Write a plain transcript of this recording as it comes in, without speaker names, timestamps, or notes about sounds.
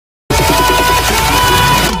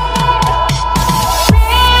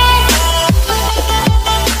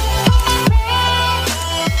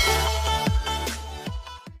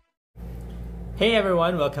Hey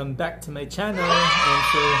everyone, welcome back to my channel. And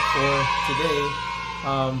so for today,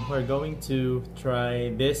 we're going to try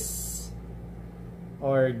this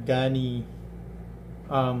Origani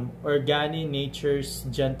Nature's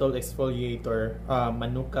Gentle Exfoliator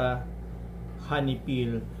Manuka Honey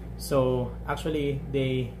Peel. So actually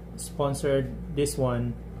they sponsored this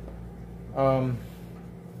one,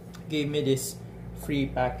 gave me this free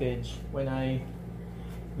package when I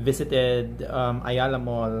visited Ayala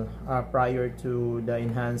Mall prior to the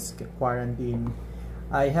enhanced quarantine.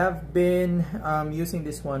 I have been using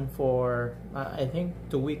this one for I think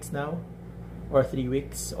 2 weeks now, or 3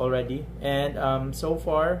 weeks already, and so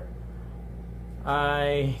far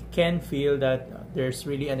I can feel that there's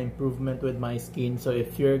really an improvement with my skin. So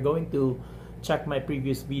if you're going to check my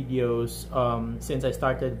previous videos, since I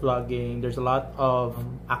started vlogging, there's a lot of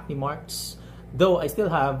acne marks. Though I still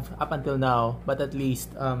have up until now, but at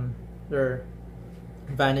least they're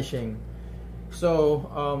vanishing. So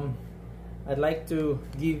I'd like to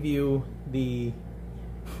give you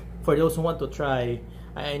for those who want to try.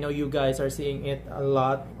 I know you guys are seeing it a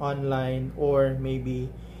lot online or maybe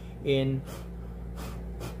in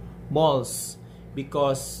malls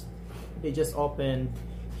because they just opened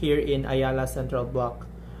here in Ayala Central Block.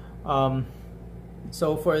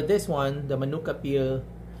 So for this one, the Manuka Peel,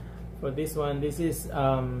 for this one, this is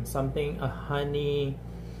something, a honey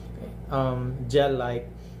gel like,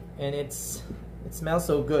 and it smells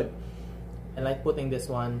so good. I like putting this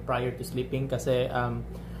one prior to sleeping kasi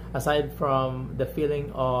aside from the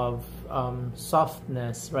feeling of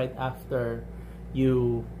softness right after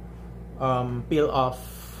you peel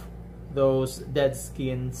off those dead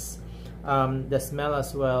skins, the smell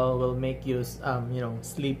as well will make you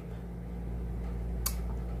sleep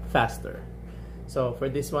faster. So for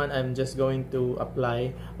this one, I'm just going to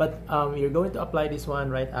apply, but you're going to apply this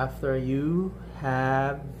one right after you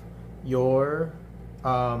have your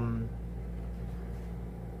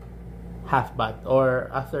half bath,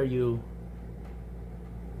 or after you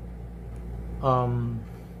ang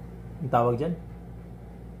tawag dyan?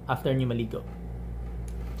 After nyo maligo.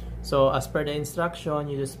 So as per the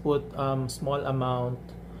instruction, you just put small amount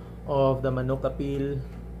of the Manuka Peel.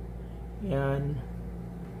 Yan.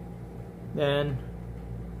 Then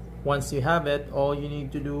once you have it, all you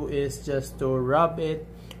need to do is just to rub it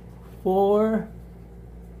for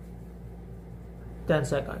 10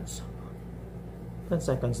 seconds. 10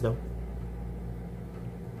 seconds though.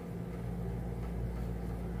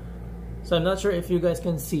 So I'm not sure if you guys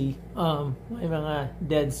can see, may mga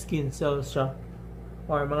dead skin cells siya,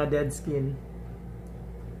 or mga dead skin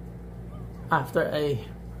after I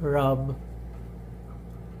rub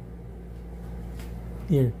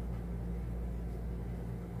here.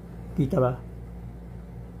 Kita ba?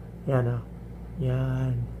 Yan o.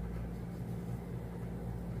 Yan.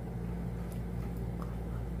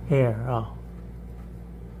 Here, oh.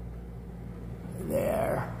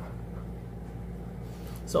 There.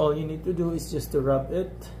 So all you need to do is just to rub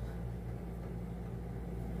it.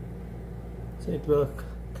 So it will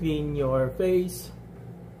clean your face.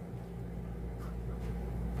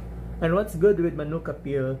 And what's good with Manuka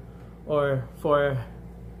Peel, or for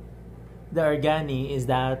the Origani, is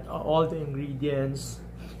that all the ingredients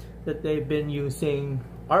that they've been using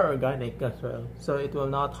are organic as well, so it will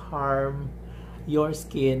not harm your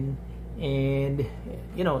skin, and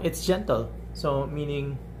it's gentle. So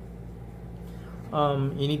meaning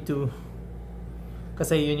you need to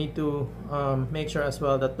make sure as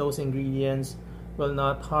well that those ingredients will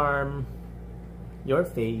not harm your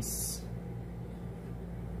face.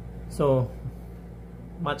 So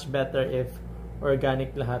much better if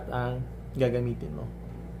organic lahat ang gagamitin mo,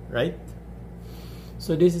 right?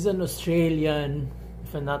 So this is an Australian,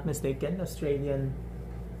 if I'm not mistaken, Australian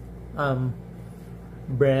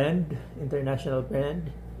brand, international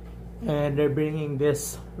brand, and they're bringing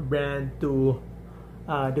this brand to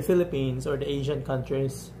the Philippines or the Asian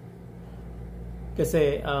countries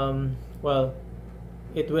kasi well,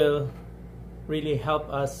 it will really help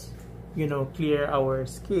us clear our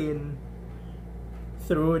skin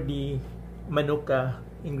through the Manuka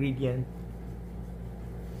ingredient.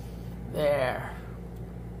 There.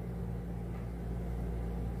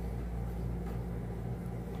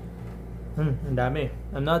 Ang dami.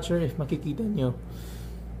 I'm not sure if makikita nyo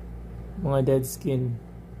mga dead skin.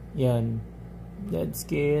 Yan. Dead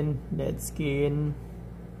skin, dead skin,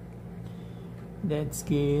 dead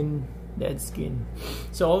skin, dead skin.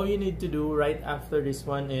 So all you need to do right after this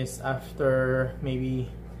one is, after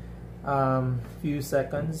maybe few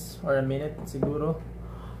seconds or a minute siguro,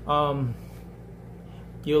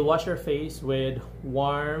 you'll wash your face with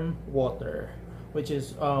warm water, which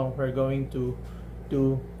is we're going to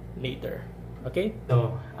do later. Okay?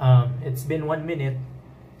 So, it's been 1 minute.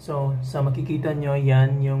 So, sa makikita nyo,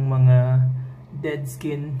 yan yung mga dead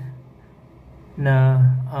skin na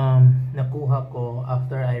nakuha ko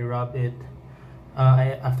after I rub it.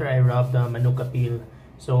 After I rub the manuka peel.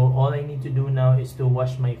 So, all I need to do now is to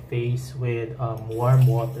wash my face with warm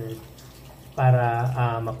water para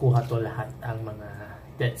makuha to lahat ang mga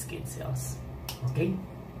dead skin cells. Okay?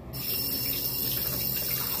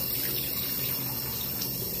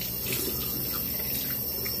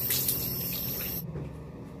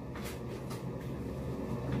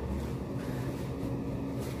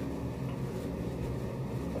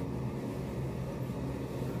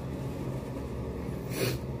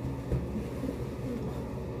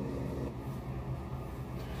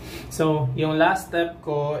 So, yung last step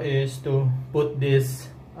ko is to put this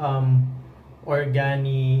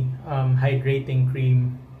Origani hydrating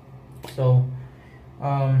cream. So,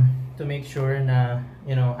 to make sure na,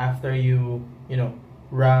 after you,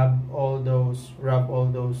 rub all those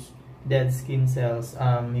dead skin cells,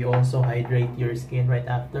 you also hydrate your skin right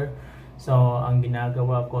after. So, ang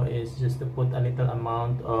ginagawa ko is just to put a little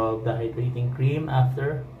amount of the hydrating cream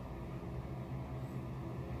after.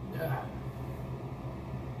 Yeah.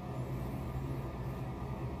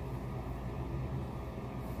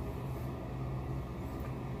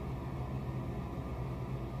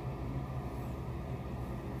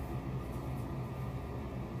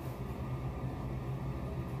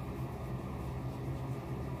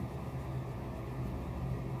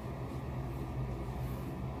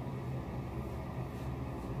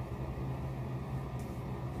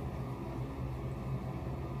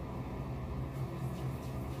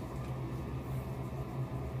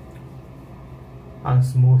 Ang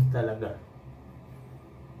smooth talaga.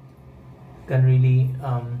 Can really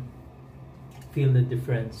feel the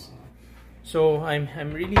difference. So I'm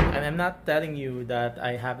not telling you that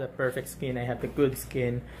I have the perfect skin, I have the good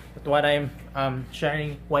skin, but what why I'm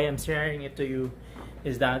sharing it to you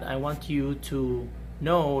is that I want you to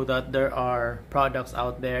know that there are products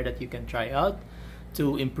out there that you can try out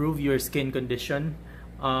to improve your skin condition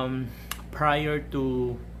prior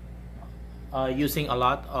to using a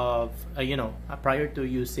lot of prior to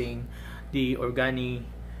using the Origani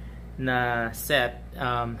na set.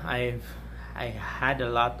 I had a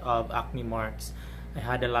lot of acne marks. I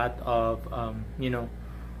had a lot of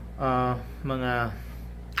mga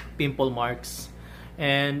pimple marks,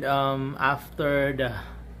 and after the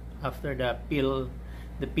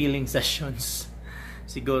peeling sessions,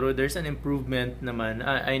 siguro there's an improvement naman.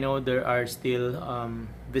 I know there are still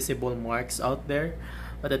visible marks out there,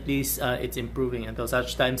 but at least it's improving until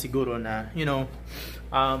such time siguro na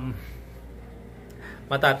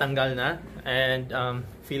matatanggal na and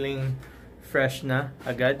feeling fresh na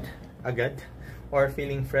agad or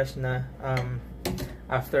feeling fresh na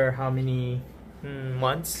after how many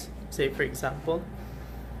months, say for example.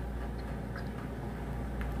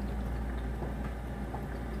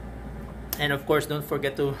 And of course, don't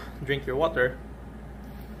forget to drink your water.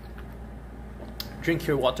 Drink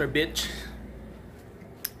your water, bitch.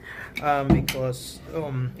 Because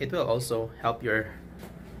it will also help your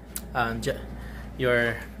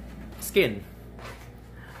skin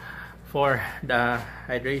for the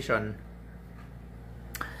hydration.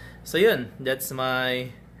 So yun, that's my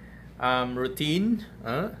routine.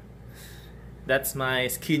 That's my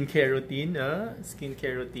skincare routine.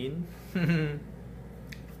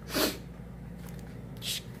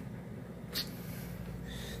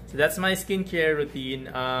 So that's my skincare routine.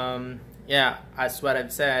 Yeah, as what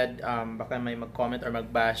I've said, baka may mag-comment or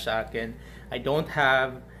mag-bash sa akin. I don't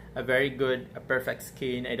have a very good, perfect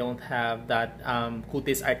skin. I don't have that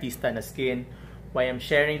cutis artista na skin. Why I'm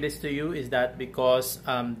sharing this to you is that because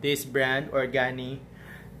this brand, Origani,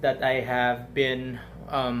 that I have been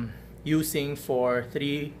using for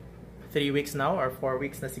 3 weeks now, or 4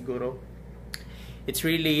 weeks na siguro, it's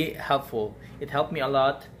really helpful. It helped me a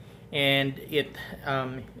lot, and it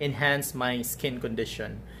enhanced my skin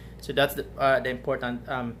condition. So that's the important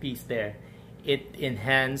piece there. It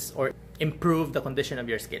enhance or improve the condition of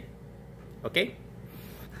your skin. Okay?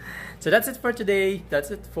 So that's it for today.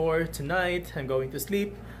 That's it for tonight. I'm going to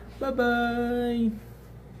sleep. Bye-bye.